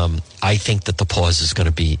 that I think that the pause is going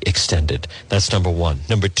to be extended. That's number one.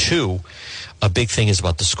 Number two, a big thing is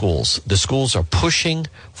about the schools. The schools are pushing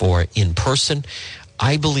for in-person.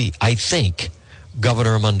 I think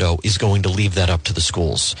Governor Raimondo is going to leave that up to the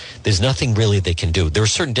schools. There's nothing really they can do. There are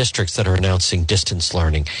certain districts that are announcing distance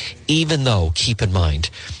learning, even though, keep in mind,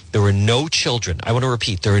 there are no children. I want to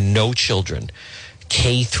repeat, there are no children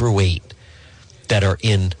K through 8 that are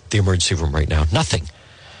in the emergency room right now. Nothing.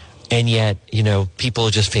 And yet, people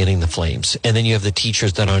are just fanning the flames. And then you have the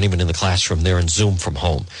teachers that aren't even in the classroom. They're in Zoom from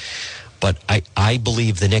home. But I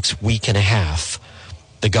believe the next week and a half,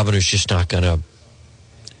 the governor's just not going to,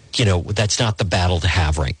 that's not the battle to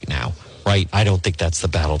have right now, right? I don't think that's the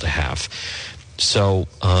battle to have. So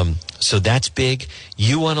So that's big.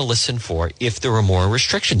 You want to listen for if there are more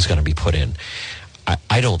restrictions going to be put in.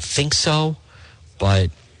 I don't think so,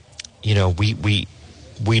 but, you know, we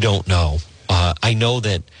don't know. I know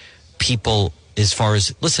that people, as far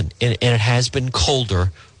as, listen, and it has been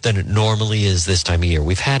colder than it normally is this time of year.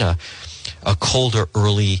 We've had a colder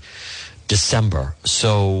early December.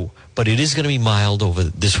 So, but it is going to be mild over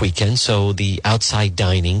this weekend. So the outside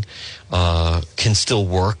dining can still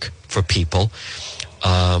work for people.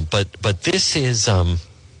 But this is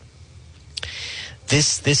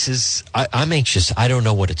this is I'm anxious. I don't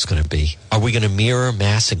know what it's going to be. Are we going to mirror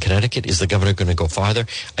Mass and Connecticut? Is the governor going to go farther?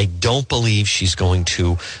 I don't believe she's going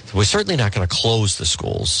to. We're certainly not going to close the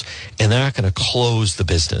schools, and they're not going to close the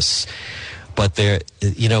business. But they're,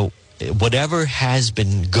 you know, whatever has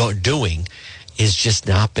been doing is just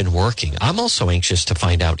not been working. I'm also anxious to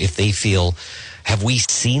find out if they feel, have we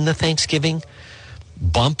seen the Thanksgiving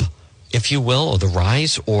bump, if you will, or the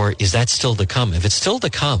rise, or is that still to come? If it's still to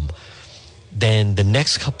come, then the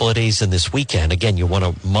next couple of days in this weekend, again, you want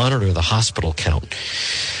to monitor the hospital count.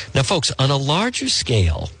 Now, folks, on a larger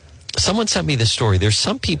scale, someone sent me this story. There's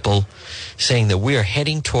some people saying that we are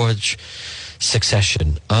heading towards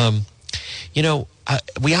succession. You know,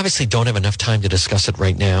 we obviously don't have enough time to discuss it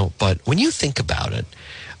right now, but when you think about it,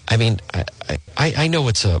 I mean, I know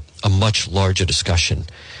it's a much larger discussion,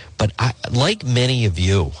 but like many of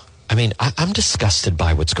you, I mean, I'm disgusted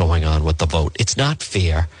by what's going on with the vote. It's not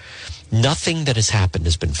fair. Nothing that has happened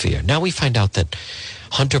has been fair. Now we find out that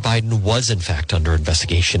Hunter Biden was, in fact, under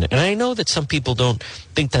investigation. And I know that some people don't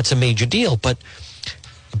think that's a major deal, but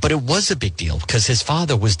it was a big deal because his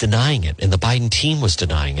father was denying it and the Biden team was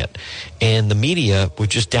denying it. And the media were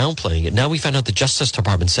just downplaying it. Now we find out the Justice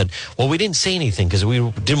Department said, well, we didn't say anything because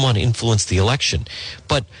we didn't want to influence the election.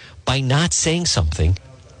 But by not saying something,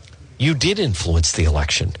 you did influence the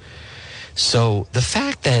election. So the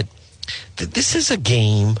fact that this is a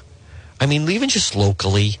game, I mean, even just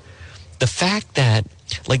locally, the fact that,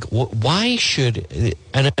 like, why should,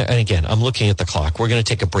 and again, I'm looking at the clock. We're going to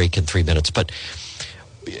take a break in 3 minutes, but,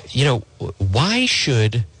 you know, why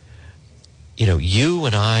should, you know, you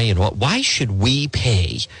and I, and why should we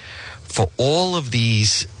pay for all of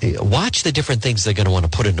these? Watch the different things they're going to want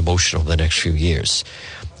to put into motion over the next few years,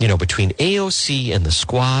 you know, between AOC and the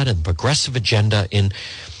Squad and Progressive Agenda. And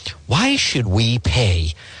why should we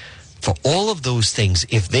pay for all of those things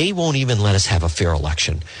if they won't even let us have a fair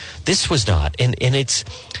election? This was not. And it's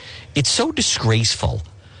so disgraceful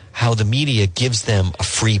how the media gives them a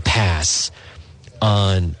free pass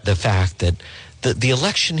on the fact that the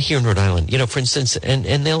election here in Rhode Island, you know, for instance,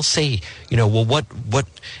 and they'll say, you know, well, what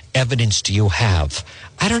evidence do you have?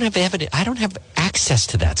 I don't have evidence. I don't have access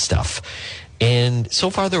to that stuff. And so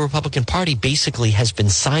far, the Republican Party basically has been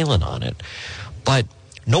silent on it. But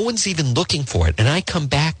no one's even looking for it. And I come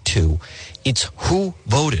back to, it's who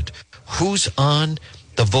voted, who's on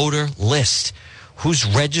the voter list, who's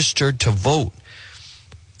registered to vote.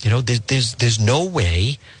 You know, there's no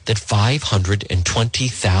way that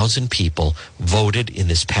 520,000 people voted in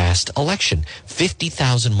this past election,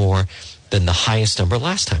 50,000 more than the highest number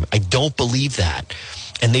last time. I don't believe that.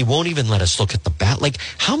 And they won't even let us look at the ballot. Like,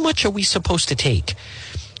 how much are we supposed to take?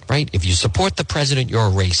 Right? If you support the president, you're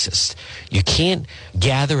a racist. You can't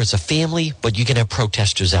gather as a family, but you can have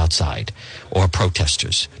protesters outside or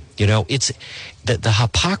protesters. You know, it's the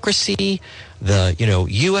hypocrisy, you know,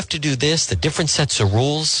 you have to do this, the different sets of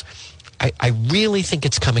rules. I really think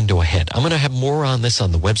it's coming to a head. I'm going to have more on this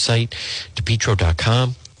on the website,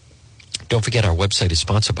 DePetro.com. Don't forget, our website is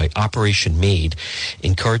sponsored by Operation Made,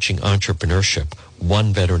 encouraging entrepreneurship,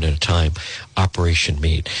 one veteran at a time, Operation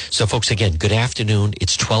Made. So, folks, again, good afternoon.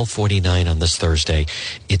 It's 12:49 on this Thursday.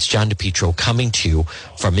 It's John DePetro coming to you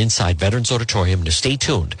from inside Veterans Auditorium. Now, stay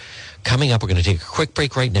tuned. Coming up, we're going to take a quick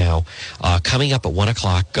break right now. Coming up at 1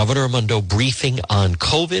 o'clock, Governor Raimondo briefing on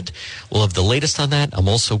COVID. We'll have the latest on that. I'm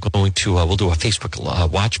also going to, we'll do a Facebook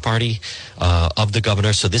watch party of the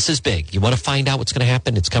governor. So this is big. You want to find out what's going to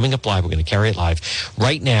happen? It's coming up live. We're going to carry it live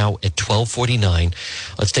right now at 12:49.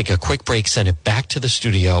 Let's take a quick break, send it back to the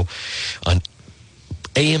studio on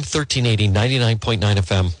AM 1380, 99.9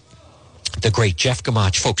 FM. The great Jeff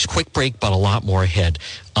Gamach. Folks, quick break, but a lot more ahead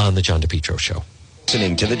on the John DePetro Show.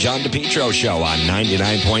 Listening to the John DePetro Show on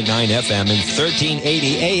 99.9 FM and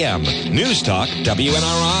 1380 AM. News Talk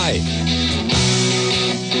WNRI.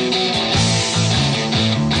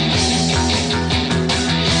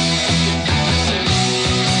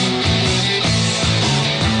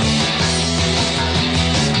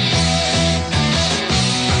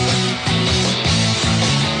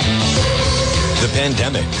 The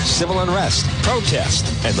pandemic, civil unrest, protest,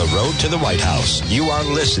 and the road to the White House. You are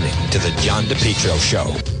listening to The John DePetro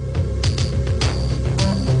Show.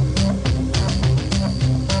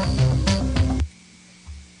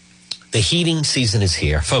 The heating season is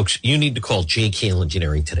here. Folks, you need to call JKL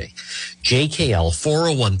Engineering today. JKL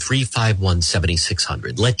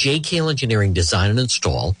 401-351-7600. Let JKL Engineering design and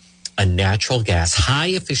install a natural gas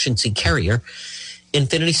high-efficiency carrier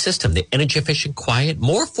Infinity system. The energy efficient, quiet,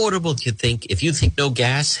 more affordable than you think. If you think no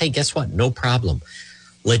gas, hey, guess what? No problem.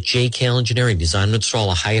 Let JKL Engineering design and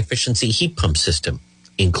install a high-efficiency heat pump system,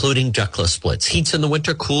 including ductless splits. Heats in the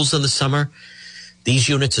winter, cools in the summer. These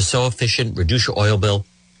units are so efficient, reduce your oil bill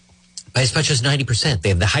by as much as 90%. They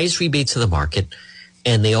have the highest rebates in the market,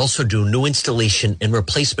 and they also do new installation and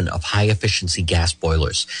replacement of high-efficiency gas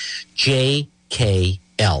boilers.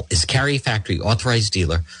 JKL is Carrier Factory authorized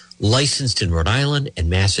dealer, licensed in Rhode Island and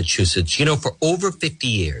Massachusetts. You know, for over 50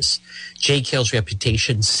 years, JKL's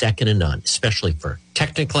reputation second to none, especially for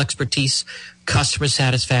technical expertise, customer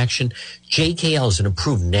satisfaction. JKL is an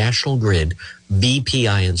approved National Grid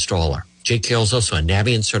BPI installer. JKL is also a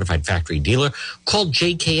Navient certified factory dealer. Call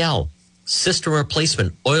JKL. System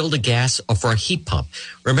replacement, oil to gas, or for a heat pump.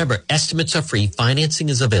 Remember, estimates are free. Financing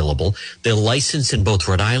is available. They're licensed in both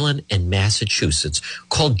Rhode Island and Massachusetts.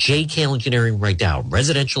 Call JKL Engineering right now,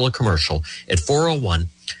 residential or commercial, at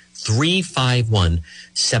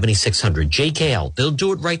 401-351-7600. JKL, they'll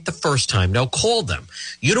do it right the first time. Now call them.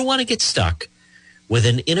 You don't want to get stuck with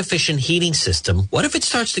an inefficient heating system. What if it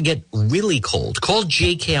starts to get really cold? Call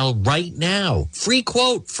JKL right now. Free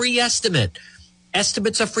quote, free estimate.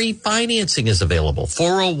 Estimates are free. Financing is available.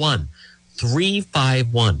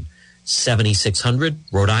 401-351-7600.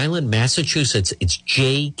 Rhode Island, Massachusetts. It's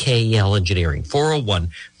JKL Engineering.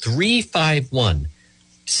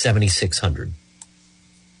 401-351-7600.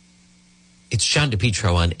 It's John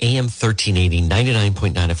DePietro on AM 1380,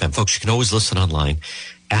 99.9 FM. Folks, you can always listen online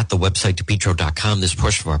at the website, DePietro.com. This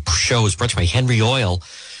portion of our show is brought to you by Henry Oil.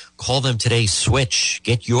 Call them today. Switch.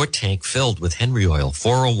 Get your tank filled with Henry Oil.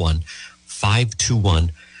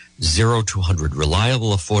 401-521-0200.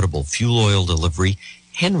 Reliable, affordable fuel oil delivery.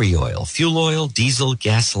 Henry Oil. Fuel oil, diesel,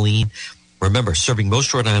 gasoline. Remember, serving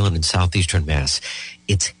most Rhode Island and southeastern Mass.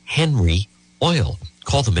 It's Henry Oil.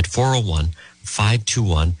 Call them at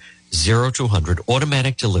 401-521-0200.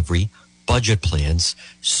 Automatic delivery, budget plans,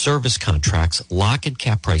 service contracts, lock and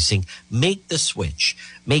cap pricing. Make the switch.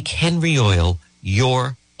 Make Henry Oil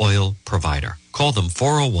your oil provider. Call them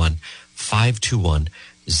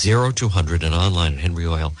 401-521-0200 and online at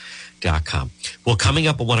henryoil.com. Well, coming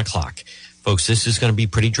up at 1 o'clock, folks, this is going to be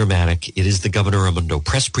pretty dramatic. It is the Governor Raimondo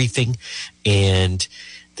press briefing, and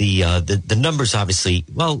the numbers obviously,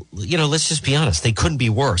 well, you know, let's just be honest, they couldn't be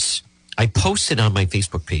worse. I posted on my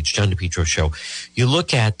Facebook page, John DePietro Show. You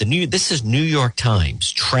look at this is New York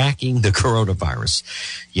Times tracking the coronavirus,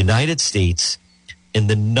 United States, and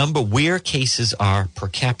the number where cases are per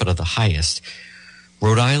capita the highest.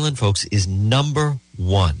 Rhode Island, folks, is number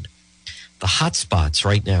one. The hot spots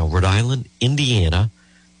right now, Rhode Island, Indiana,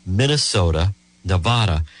 Minnesota,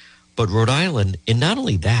 Nevada. But Rhode Island, and not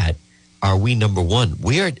only that, are we number one.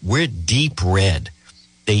 We're deep red.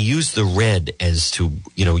 They use the red as to,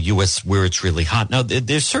 you know, U.S. where it's really hot. Now,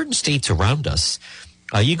 there's certain states around us.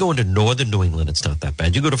 You go into northern New England, it's not that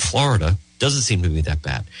bad. You go to Florida, doesn't seem to be that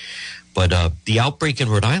bad. But the outbreak in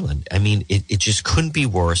Rhode Island, I mean, it just couldn't be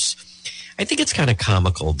worse. I think it's kind of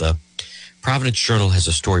comical. The Providence Journal has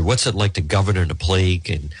a story, what's it like to govern in a plague?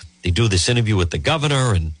 And they do this interview with the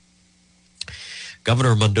governor, and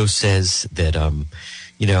Governor Raimondo says that,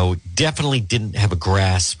 you know, definitely didn't have a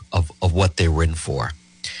grasp of what they were in for.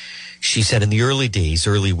 She said in the early days,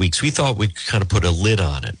 early weeks, we thought we'd kind of put a lid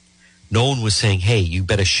on it. No one was saying, hey, you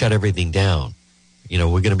better shut everything down. You know,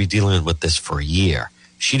 we're going to be dealing with this for a year.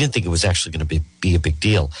 She didn't think it was actually going to be a big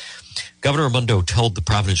deal. Governor Raimondo told the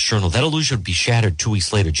Providence Journal that illusion would be shattered 2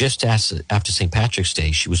 weeks later. Just after St. Patrick's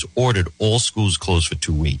Day, she was ordered all schools closed for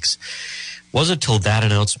 2 weeks. It wasn't until that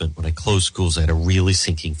announcement, when I closed schools, I had a really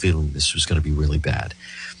sinking feeling this was going to be really bad.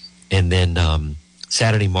 And then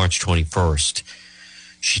Saturday, March 21st,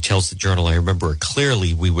 she tells the Journal, I remember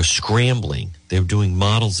clearly, we were scrambling. They were doing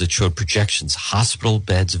models that showed projections, hospital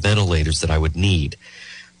beds, ventilators that I would need.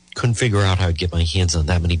 Couldn't figure out how to get my hands on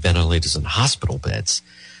that many ventilators and hospital beds.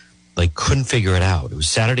 Like, couldn't figure it out. It was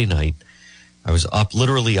Saturday night. I was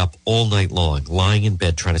literally up all night long, lying in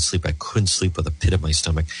bed trying to sleep. I couldn't sleep with a pit in my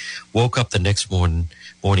stomach. Woke up the next morning,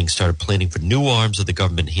 started planning for new arms of the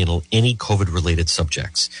government to handle any COVID-related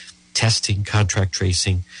subjects. Testing, contract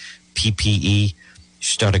tracing, PPE.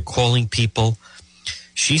 She started calling people.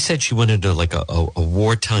 She said she went into like a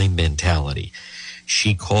wartime mentality.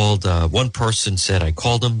 She called, one person said, I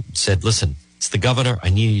called him, said, listen, it's the governor. I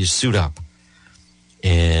need you to suit up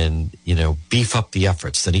and, you know, beef up the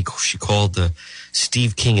efforts. Then she called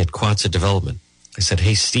Steve King at Quonset Development. I said,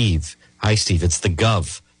 hey, Steve. Hi, Steve. It's the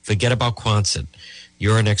Gov. Forget about Quonset.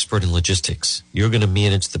 You're an expert in logistics. You're going to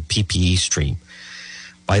manage the PPE stream.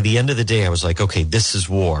 By the end of the day, I was like, okay, this is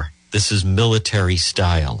war. This is military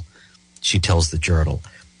style, she tells the Journal.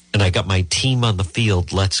 And I got my team on the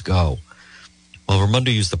field. Let's go. While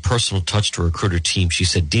Raimondo used the personal touch to recruit her team, she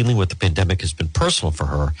said dealing with the pandemic has been personal for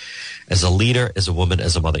her as a leader, as a woman,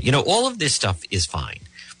 as a mother. You know, all of this stuff is fine.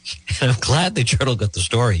 And I'm glad the Journal got the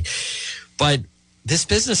story. But this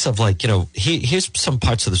business of like, you know, here's some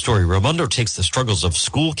parts of the story. Raimondo takes the struggles of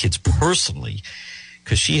school kids personally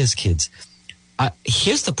because she has kids.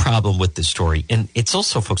 Here's the problem with this story. And it's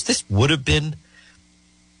also, folks, this would have been,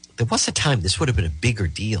 there was a time this would have been a bigger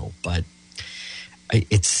deal. But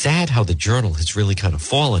it's sad how the Journal has really kind of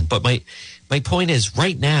fallen. But my point is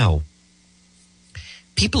right now,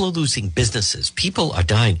 people are losing businesses. People are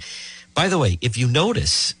dying. By the way, if you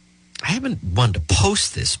notice, I haven't wanted to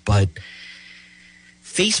post this, but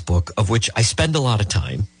Facebook, of which I spend a lot of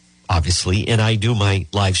time, obviously, and I do my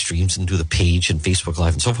live streams and do the page and Facebook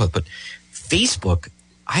Live and so forth. But Facebook,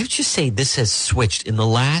 I would just say this has switched. In the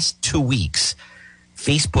last 2 weeks,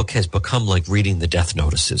 Facebook has become like reading the death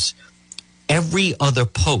notices. Every other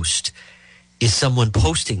post is someone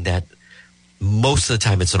posting that most of the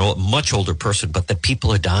time it's a much older person, but that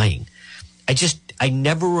people are dying. I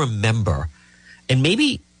never remember, and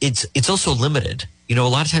maybe it's also limited. You know, a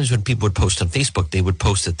lot of times when people would post on Facebook, they would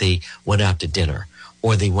post that they went out to dinner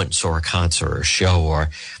or they went and saw a concert or a show or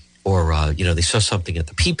you know, they saw something at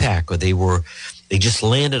the PPAC or they just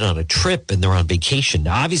landed on a trip and they're on vacation.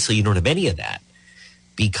 Now, obviously, you don't have any of that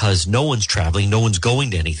because no one's traveling, no one's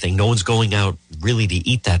going to anything, no one's going out really to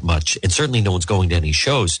eat that much, and certainly no one's going to any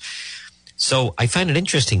shows. So I find it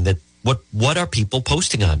interesting that what are people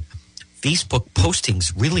posting on? Facebook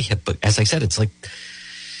postings really have, as I said, it's like,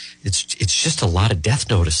 it's just a lot of death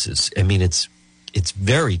notices. I mean, it's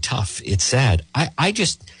very tough. It's sad.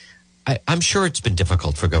 I'm sure it's been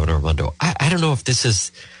difficult for Governor Raimondo. I don't know if this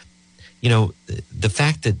is, you know, the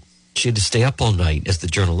fact that she had to stay up all night, as the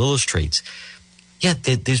Journal illustrates. Yeah,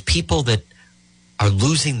 there's people that are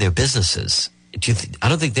losing their businesses. I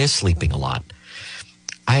don't think they're sleeping a lot.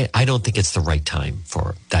 I don't think it's the right time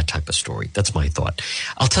for that type of story. That's my thought.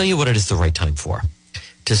 I'll tell you what it is the right time for.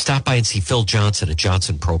 To stop by and see Phil Johnson at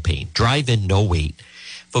Johnson Propane. Drive in, no wait.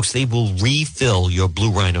 Folks, they will refill your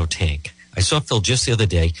Blue Rhino tank. I saw Phil just the other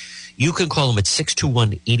day. You can call him at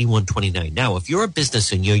 621-8129. Now, if you're a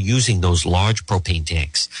business and you're using those large propane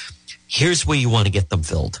tanks, here's where you want to get them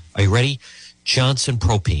filled. Are you ready? Johnson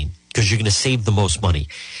Propane, because you're going to save the most money.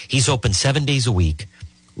 He's open 7 days a week,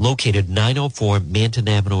 located 904 Manton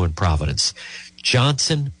Avenue in Providence.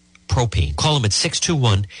 Johnson Propane. Call him at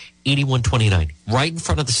 621-8129, right in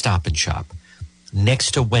front of the Stop and Shop,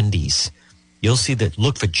 next to Wendy's. You'll see that.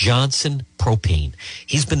 Look for Johnson Propane.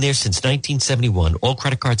 He's been there since 1971. All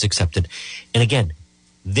credit cards accepted. And again,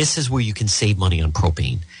 this is where you can save money on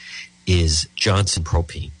propane, is Johnson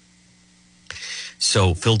Propane.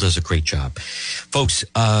 So Phil does a great job. Folks,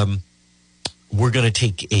 we're going to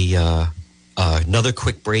take another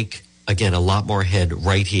quick break. Again, a lot more ahead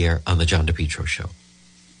right here on the John DePietro Show.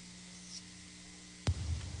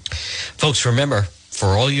 Folks, remember, for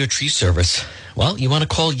all your tree service, well, you want to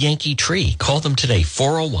call Yankee Tree. Call them today,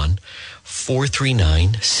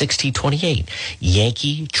 401-439-6028.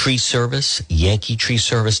 Yankee Tree Service,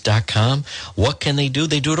 yankeetreeservice.com. What can they do?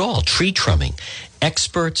 They do it all. Tree trimming.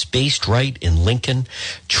 Experts based right in Lincoln.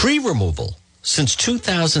 Tree removal since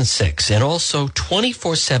 2006, and also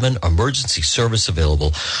 24/7 emergency service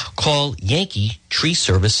available. Call Yankee Tree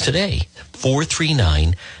Service today,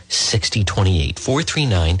 439-6028.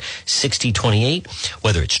 439-6028.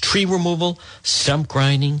 Whether it's tree removal, stump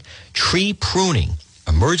grinding, tree pruning,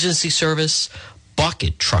 emergency service,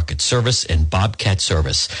 bucket trucket service, and bobcat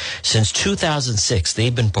service. Since 2006,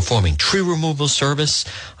 they've been performing tree removal service.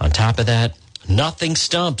 On top of that, nothing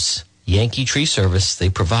stumps. Yankee Tree Service, they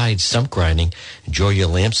provide stump grinding. Enjoy your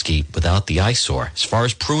landscape without the eyesore. As far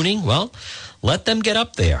as pruning, well, let them get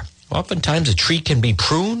up there. Oftentimes a tree can be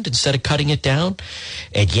pruned instead of cutting it down.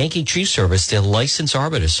 At Yankee Tree Service, their licensed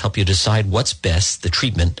arborists help you decide what's best, the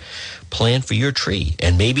treatment plan for your tree.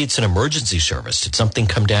 And maybe it's an emergency service. Did something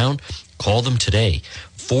come down? Call them today.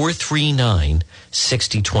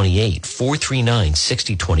 439-6028.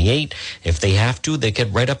 439-6028. If they have to, they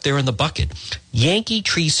get right up there in the bucket. Yankee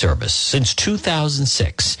Tree Service, since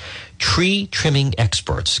 2006. Tree trimming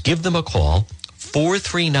experts. Give them a call,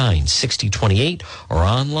 439-6028, or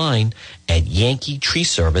online at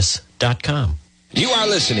yankeetreeservice.com. You are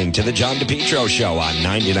listening to the John DePietro Show on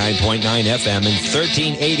 99.9 FM and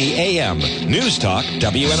 1380 AM. News Talk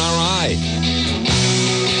WNRI.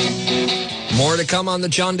 More to come on the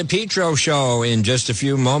John DePietro Show in just a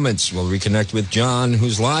few moments. We'll reconnect with John,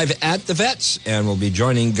 who's live at the Vets, and we'll be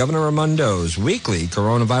joining Governor Raimondo's weekly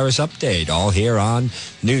coronavirus update, all here on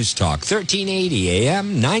News Talk 1380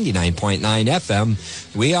 AM, 99.9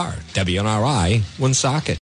 FM. We are WNRI Woonsocket.